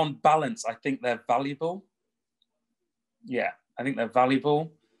think on balance, I think they're valuable. Yeah, I think they're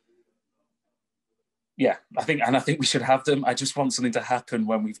valuable. Yeah, I think we should have them. I just want something to happen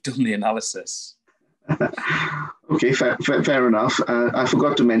when we've done the analysis. Okay, fair enough. I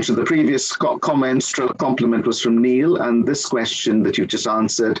forgot to mention the previous compliment was from Neil, and this question that you've just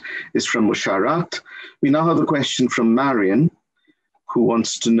answered is from Musharat. We now have a question from Marion, who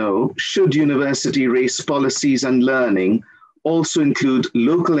wants to know, should university race policies and learning also include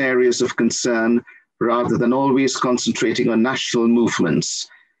local areas of concern rather than always concentrating on national movements?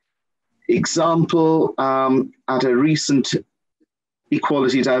 Example, at a recent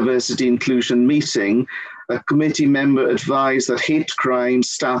Equality, Diversity, Inclusion meeting, a committee member advised that hate crime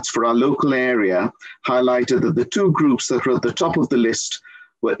stats for our local area highlighted that the two groups that were at the top of the list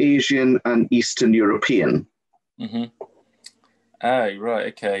were Asian and Eastern European. Mm-hmm. Oh, right,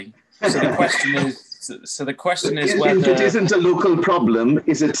 okay. So the question is, whether... If it isn't a local problem,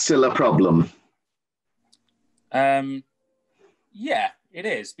 is it still a problem? Yeah, it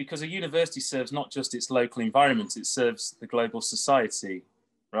is, because a university serves not just its local environment, it serves the global society,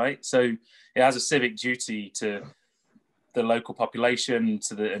 right? So it has a civic duty to the local population,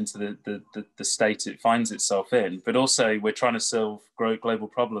 to the state it finds itself in, but also we're trying to solve global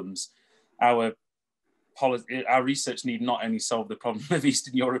problems. Our research need not only solve the problem of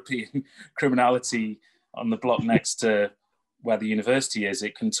Eastern European criminality on the block next to where the university is,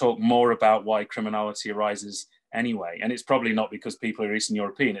 it can talk more about why criminality arises anyway. And it's probably not because people are Eastern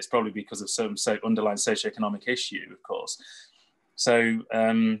European, it's probably because of some underlying socioeconomic issue, of course. So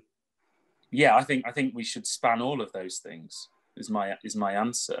yeah, I think we should span all of those things, is my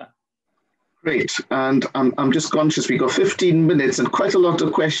answer. Great, and I'm just conscious we've got 15 minutes and quite a lot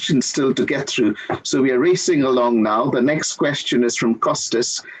of questions still to get through. So we are racing along now. The next question is from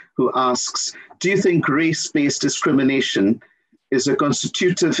Costas, who asks, do you think race-based discrimination is a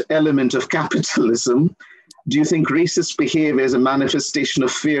constitutive element of capitalism? Do you think racist behavior is a manifestation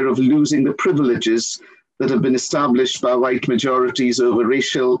of fear of losing the privileges that have been established by white majorities over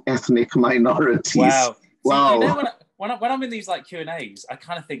racial ethnic minorities? Wow. Wow. So, you know, when I'm in these like Q&As, I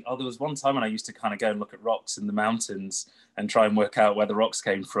kind of think, oh, there was one time when I used to kind of go and look at rocks in the mountains and try and work out where the rocks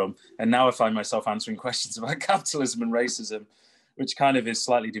came from. And now I find myself answering questions about capitalism and racism, which kind of is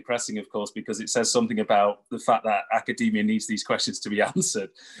slightly depressing, of course, because it says something about the fact that academia needs these questions to be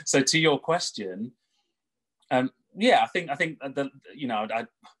answered. So to your question, yeah, I think that, you know,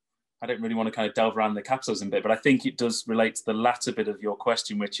 I don't really want to kind of delve around the capitalism bit, but I think it does relate to the latter bit of your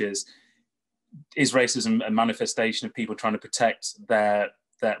question, which is racism a manifestation of people trying to protect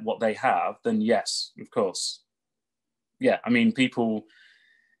what they have? Then yes, of course. Yeah, I mean, people,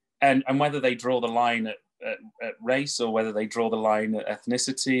 and whether they draw the line at race or whether they draw the line at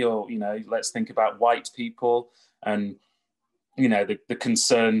ethnicity, or, you know, let's think about white people and, you know, the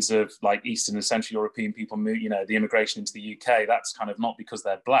concerns of like Eastern and Central European people, you know, the immigration into the UK, that's kind of not because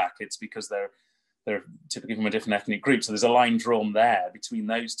they're black, it's because they're typically from a different ethnic group. So there's a line drawn there between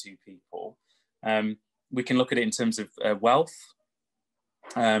those two people. We can look at it in terms of wealth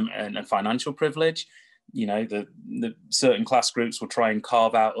and financial privilege. You know, the certain class groups will try and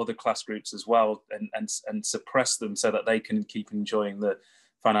carve out other class groups as well and suppress them so that they can keep enjoying the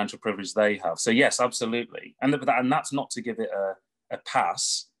financial privilege they have. So yes, absolutely. And that's not to give it a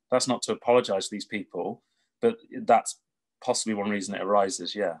pass. That's not to apologize to these people, but that's possibly one reason it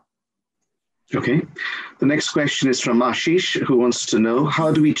arises, yeah. Okay. The next question is from Ashish, who wants to know,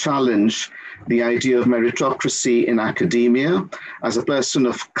 how do we challenge the idea of meritocracy in academia? As a person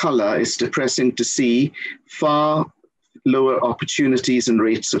of color, it's depressing to see far lower opportunities and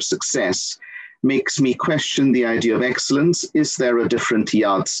rates of success. Makes me question the idea of excellence. Is there a different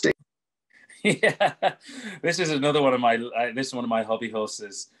yardstick? Yeah, this is another one of my hobby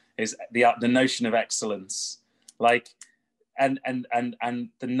horses, is the notion of excellence. Like, and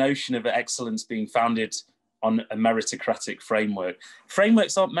the notion of excellence being founded on a meritocratic framework.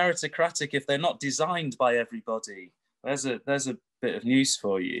 Frameworks aren't meritocratic if they're not designed by everybody. There's a bit of news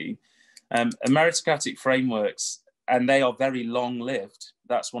for you. Meritocratic frameworks, and they are very long-lived.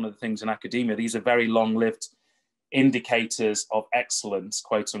 That's one of the things in academia. These are very long-lived indicators of excellence,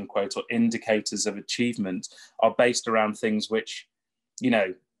 quote unquote, or indicators of achievement, are based around things which, you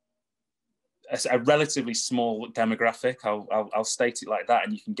know, a relatively small demographic, I'll state it like that,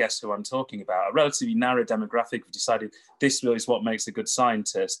 and you can guess who I'm talking about. A relatively narrow demographic have decided this is what makes a good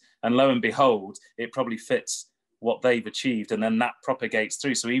scientist, and lo and behold, it probably fits what they've achieved, and then that propagates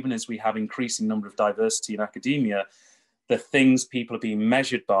through. So even as we have increasing number of diversity in academia, the things people are being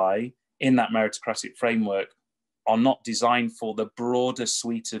measured by in that meritocratic framework are not designed for the broader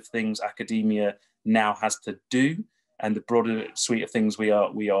suite of things academia now has to do, and the broader suite of things we are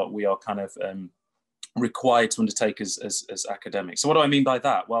kind of required to undertake as academics. So what do I mean by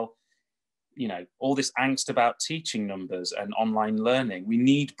that? Well, you know, all this angst about teaching numbers and online learning. We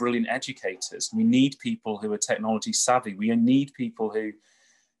need brilliant educators. We need people who are technology savvy. We need people who,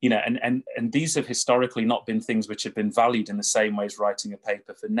 you know, and these have historically not been things which have been valued in the same way as writing a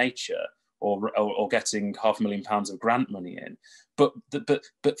paper for Nature or getting £500,000 of grant money in.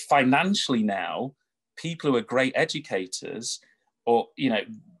 But financially now, people who are great educators, or, you know,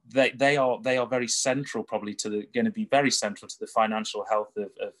 they are very central, probably going to be very central to the financial health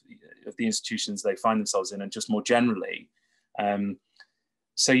of the institutions they find themselves in, and just more generally.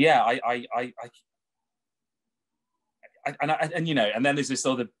 So yeah, and you know, and then there's this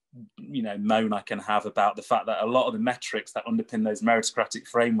other, you know, moan I can have about the fact that a lot of the metrics that underpin those meritocratic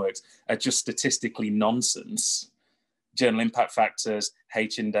frameworks are just statistically nonsense. Journal impact factors,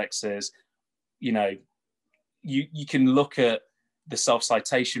 H indexes, you know, you can look at the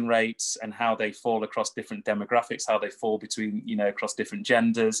self-citation rates and how they fall across different demographics, how they fall between, you know, across different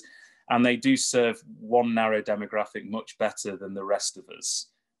genders, and they do serve one narrow demographic much better than the rest of us.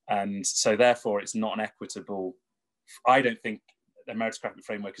 And so therefore it's not an equitable, I don't think the meritocratic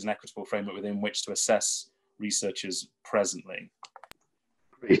framework is an equitable framework within which to assess researchers presently.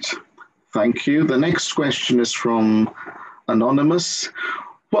 Great, thank you. The next question is from Anonymous.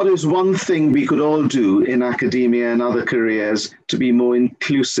 What is one thing we could all do in academia and other careers to be more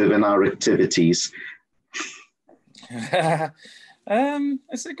inclusive in our activities? It's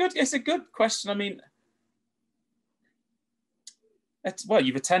a good question. I mean, well,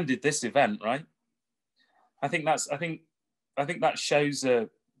 you've attended this event, right? I think that shows a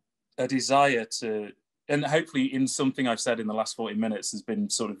desire to, and hopefully in something I've said in the last 40 minutes has been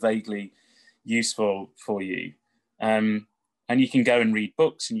sort of vaguely useful for you. And you can go and read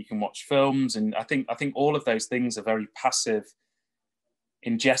books and you can watch films. And I think all of those things are very passive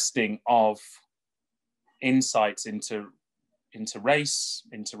ingesting of insights into race,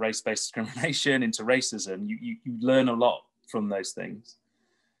 into race-based discrimination, into racism. You learn a lot from those things.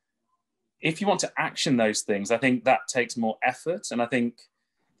 If you want to action those things, I think that takes more effort. And I think,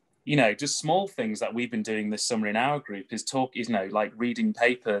 you know, just small things that we've been doing this summer in our group is you know, like reading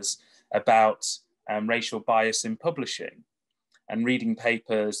papers about racial bias in publishing, and reading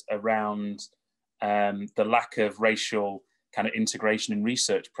papers around the lack of racial kind of integration in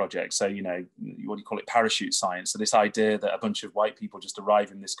research projects. So, you know, what do you call it? Parachute science. So this idea that a bunch of white people just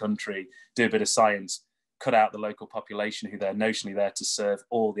arrive in this country, do a bit of science, cut out the local population who they're notionally there to serve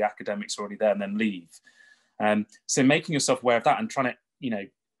all the academics already there, and then leave. So making yourself aware of that and trying to, you know,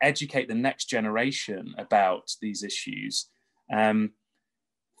 educate the next generation about these issues.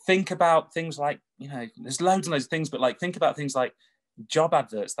 Think about things like, you know, there's loads and loads of things, but like think about things like job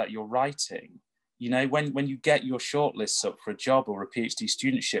adverts that you're writing. You know, when you get your shortlists up for a job or a PhD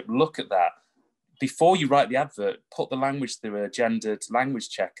studentship, look at that. Before you write the advert, put the language through a gendered language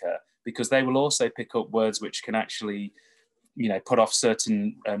checker, because they will also pick up words which can actually, you know, put off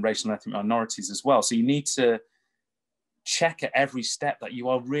certain racial and ethnic minorities as well. So you need to check at every step that you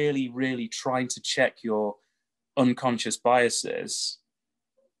are really, really trying to check your unconscious biases.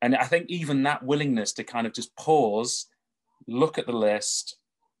 And I think even that willingness to kind of just pause, look at the list,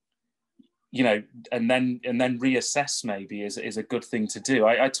 you know, and then reassess maybe is a good thing to do.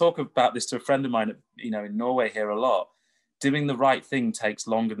 I talk about this to a friend of mine, you know, in Norway here a lot. Doing the right thing takes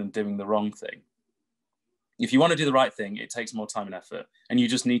longer than doing the wrong thing. If you want to do the right thing, it takes more time and effort, and you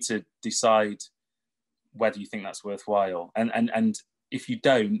just need to decide whether you think that's worthwhile. And if you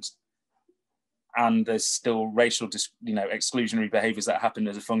don't, and there's still racial, you know, exclusionary behaviours that happen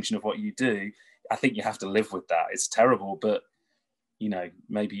as a function of what you do, I think you have to live with that. It's terrible, but you know,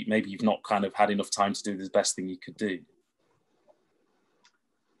 maybe you've not kind of had enough time to do the best thing you could do.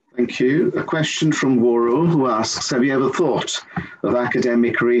 Thank you. A question from Woro, who asks, have you ever thought of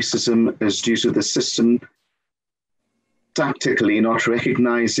academic racism as due to the system tactically not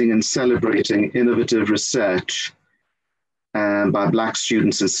recognizing and celebrating innovative research by Black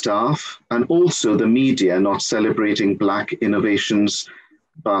students and staff, and also the media not celebrating Black innovations,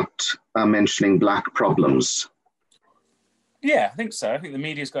 but mentioning Black problems? Yeah, I think so. I think the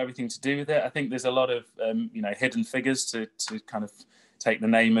media's got everything to do with it. I think there's a lot of you know, hidden figures, to kind of take the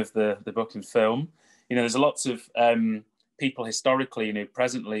name of the book and film. You know, there's lots of people historically, you know,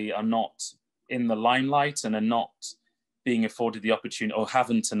 presently are not in the limelight and are not being afforded the opportunity, or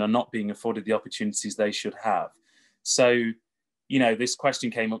haven't and are not being afforded the opportunities they should have. So, you know, this question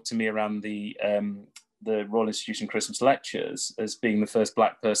came up to me around the Royal Institution Christmas lectures as being the first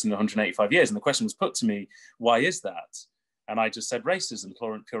Black person in 185 years. And the question was put to me, why is that? And I just said racism,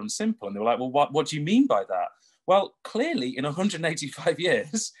 pure and simple. And they were like, well, what do you mean by that? Well, clearly in 185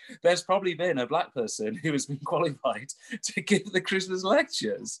 years, there's probably been a Black person who has been qualified to give the Christmas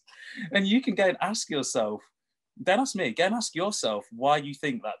lectures. And you can go and ask yourself, don't ask me, go and ask yourself why you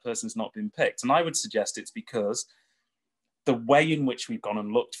think that person's not been picked. And I would suggest it's because the way in which we've gone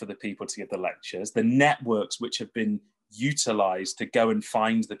and looked for the people to give the lectures, the networks which have been utilized to go and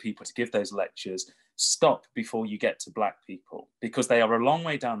find the people to give those lectures, stop before you get to Black people, because they are a long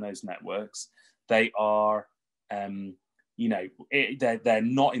way down those networks. They are, you know, they're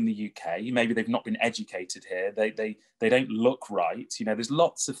not in the UK. Maybe they've not been educated here. They don't look right. You know, there's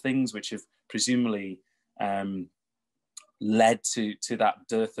lots of things which have presumably led to that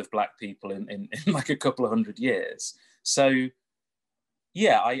dearth of Black people in like a couple of hundred years. So,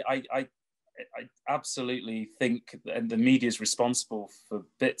 yeah, I absolutely think, and the media is responsible for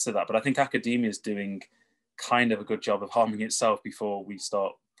bits of that, but I think academia is doing kind of a good job of harming itself before we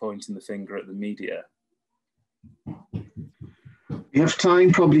start pointing the finger at the media. We have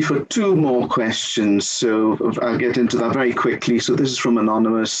time probably for two more questions, so I'll get into that very quickly. So this is from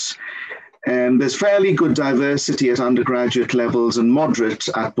Anonymous. There's fairly good diversity at undergraduate levels and moderate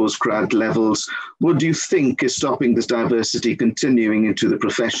at postgrad levels. What do you think is stopping this diversity continuing into the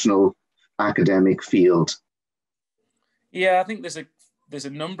professional academic field? Yeah, I think there's a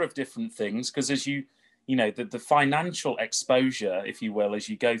number of different things, because as you know, the financial exposure, if you will, as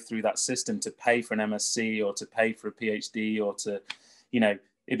you go through that system to pay for an MSc or to pay for a PhD or to, you know,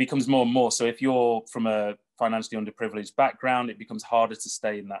 it becomes more and more. So if you're from a financially underprivileged background, it becomes harder to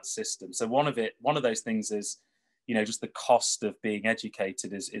stay in that system. So one of those things is, you know, just the cost of being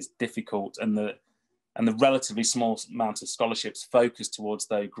educated is difficult, and the relatively small amount of scholarships focused towards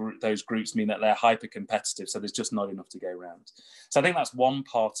those groups mean that they're hyper competitive. So there's just not enough to go around. So I think that's one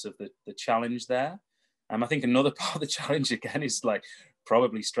part of the challenge there. I think another part of the challenge again is like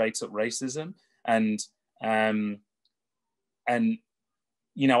probably straight up racism, and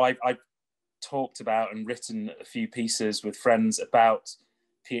you know, I've talked about and written a few pieces with friends about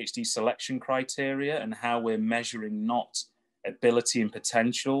PhD selection criteria and how we're measuring not ability and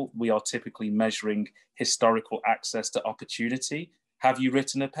potential. We are typically measuring historical access to opportunity. Have you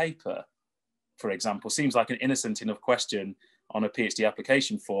written a paper, for example? Seems like an innocent enough question on a PhD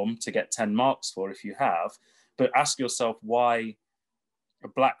application form to get 10 marks for if you have, but ask yourself why a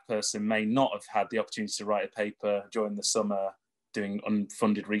Black person may not have had the opportunity to write a paper during the summer doing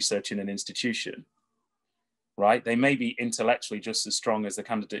unfunded research in an institution, right? They may be intellectually just as strong as the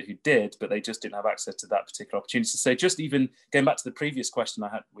candidate who did, but they just didn't have access to that particular opportunity. So just even going back to the previous question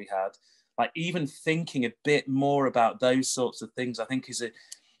we had, like even thinking a bit more about those sorts of things, I think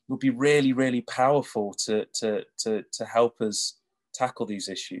would be really, really powerful to help us tackle these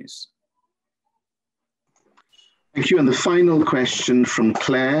issues. Thank you. And the final question from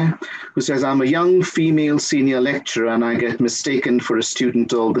Claire, who says, I'm a young female senior lecturer and I get mistaken for a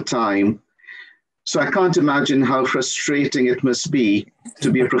student all the time. So I can't imagine how frustrating it must be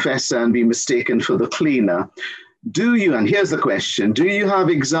to be a professor and be mistaken for the cleaner. Do you, and here's the question, do you have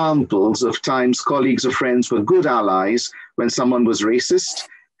examples of times colleagues or friends were good allies when someone was racist?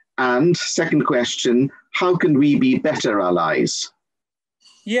 And second question, how can we be better allies?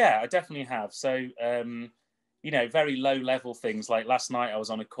 Yeah, I definitely have. So, you know, very low level things. Like last night I was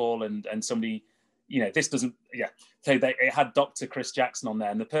on a call and somebody, you know, this doesn't, so it had Dr. Chris Jackson on there,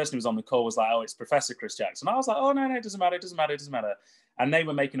 and the person who was on the call was like, oh, it's Professor Chris Jackson. I was like, oh, no, it doesn't matter, it doesn't matter, it doesn't matter. And they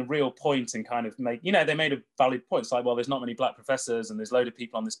were making a real point and kind of you know, they made a valid point. It's like, well, there's not many black professors and there's a load of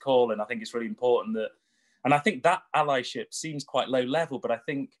people on this call, and I think it's really important that, and I think that allyship seems quite low level, but I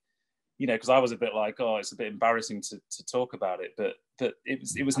think, you know, because I was a bit like, oh, it's a bit embarrassing to talk about it, but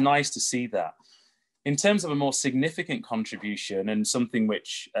it was nice to see that. In terms of a more significant contribution and something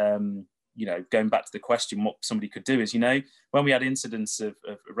which, you know, going back to the question, what somebody could do is, you know, when we had incidents of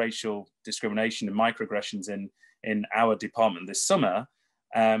racial discrimination and microaggressions in our department this summer,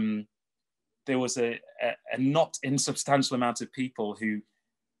 there was a not insubstantial amount of people who,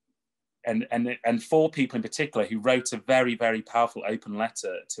 and 4 people in particular, who wrote a very, very powerful open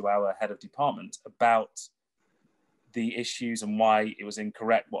letter to our head of department about the issues and why it was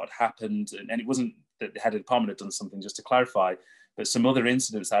incorrect, what had happened. And it wasn't that the head of the department had done something, just to clarify, but some other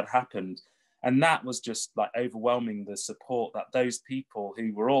incidents that had happened. And that was just like overwhelming, the support that those people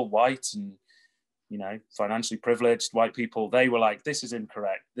who were all white and, you know, financially privileged white people, they were like, this is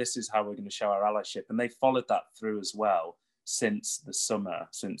incorrect. This is how we're going to show our allyship. And they followed that through as well since the summer,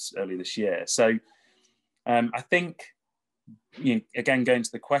 since early this year. So I think, you know, again, going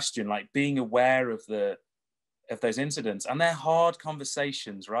to the question, like being aware of those incidents, and they're hard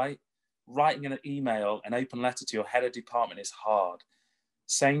conversations, right? Writing an email, an open letter to your head of department is hard.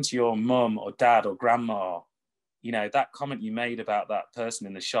 Saying to your mum or dad or grandma, you know, that comment you made about that person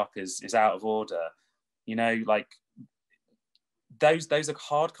in the shop is out of order. You know, like those are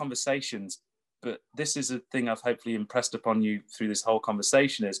hard conversations. But this is a thing I've hopefully impressed upon you through this whole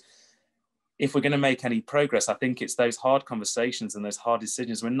conversation is, if we're going to make any progress, I think it's those hard conversations and those hard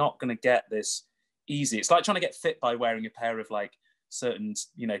decisions. We're not going to get this easy. It's like trying to get fit by wearing a pair of like certain,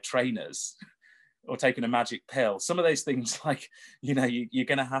 you know, trainers or taking a magic pill. Some of those things, like, you know, you're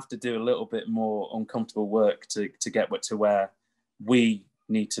going to have to do a little bit more uncomfortable work to get to where we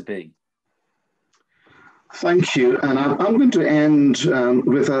need to be. Thank you. And I'm going to end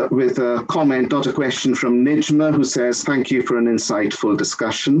with a comment, not a question, from Nijma, who says, thank you for an insightful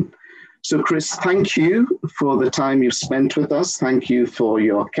discussion. So Chris, thank you for the time you've spent with us. Thank you for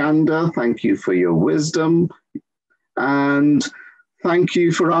your candor. Thank you for your wisdom. And thank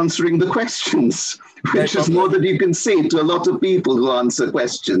you for answering the questions, which is more than you can say to a lot of people who answer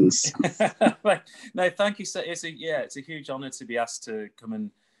questions. No, thank you. So it's a huge honor to be asked to come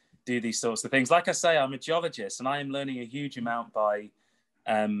and do these sorts of things. Like I say, I'm a geologist, and I am learning a huge amount by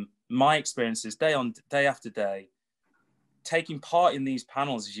my experiences day after day, taking part in these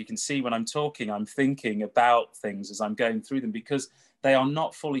panels. As you can see, when I'm talking, I'm thinking about things as I'm going through them, because they are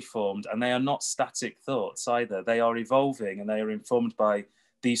not fully formed and they are not static thoughts either. They are evolving and they are informed by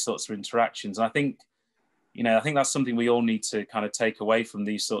these sorts of interactions. And I think that's something we all need to kind of take away from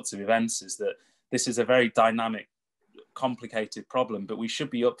these sorts of events, is that this is a very dynamic, complicated problem, but we should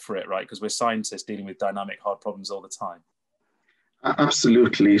be up for it, right? Because we're scientists dealing with dynamic, hard problems all the time.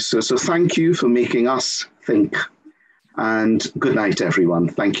 Absolutely. So thank you for making us think. And good night, everyone.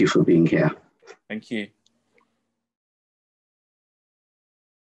 Thank you for being here. Thank you.